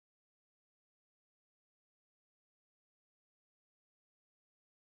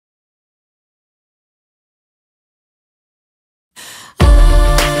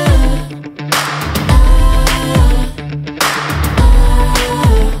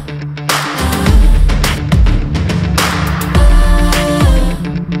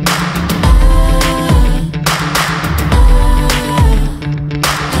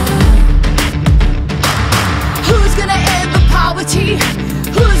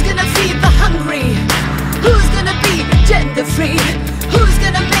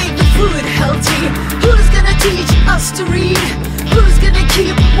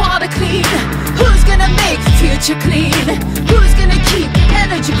future clean? Who's gonna keep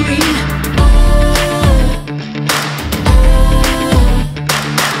energy green?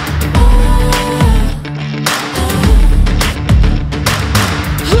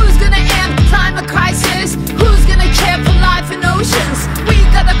 Who's gonna end climate crisis? Who's gonna care for life in oceans? We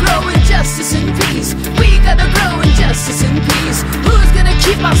gotta grow in justice and peace. We gotta grow in justice and peace. Who's gonna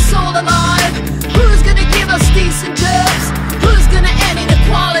keep our soul alive? Who's gonna give us decent jobs? Who's gonna end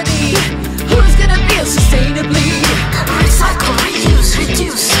inequality? Who's gonna build sustainably? Recycle, reuse,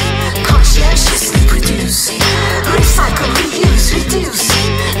 reduce. Conscientiously produce. Recycle, reuse, reduce.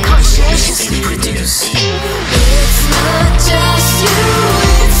 Conscientiously produce. It's not just you,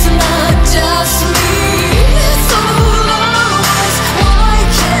 it's not just me. It's all of us. Why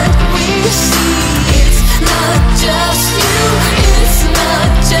can't we see? It's not just you, it's not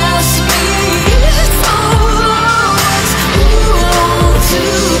just me. It's all of us who want to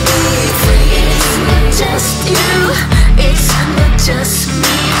be free. It's not just you, it's not just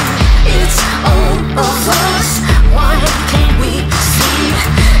me. It's all of us. Why can't we see?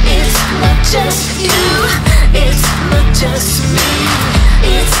 It's not just you, it's not just me.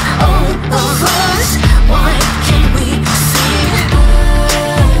 It's all of us. Why can't we see?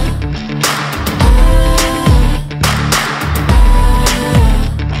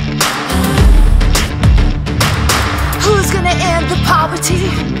 Who's gonna end the poverty?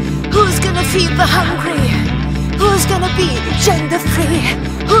 Who's gonna feed the hungry? Who's gonna be gender free?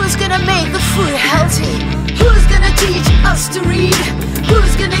 Who's gonna make the food healthy? Who's gonna teach us to read?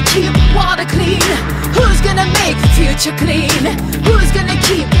 Who's gonna keep water clean? Who's gonna make the future clean? Who's gonna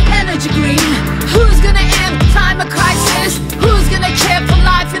keep energy green? Who's gonna end climate crisis? Who's gonna care for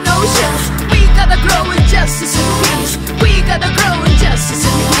life in oceans? We gotta grow in justice and peace. We gotta grow in justice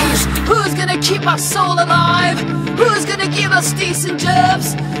and peace. Who's gonna keep our soul alive? Who's gonna give us decent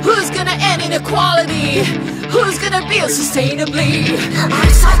jobs? Who's gonna end inequality? Who's gonna build sustainably?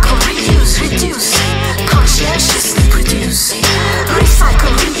 Recycle, reuse, reduce. Conscientiously produce.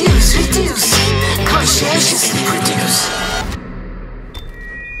 Recycle, reuse, reduce. Conscientiously produce.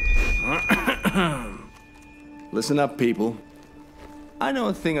 Listen up, people. I know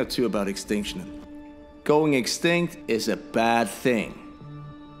a thing or two about extinction. Going extinct is a bad thing.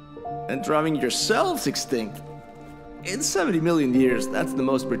 And driving yourselves extinct, in 70 million years, that's the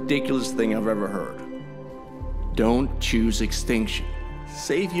most ridiculous thing I've ever heard. Don't choose extinction.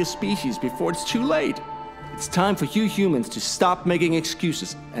 Save your species before it's too late. It's time for you humans to stop making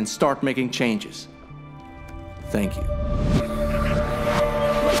excuses and start making changes. Thank you.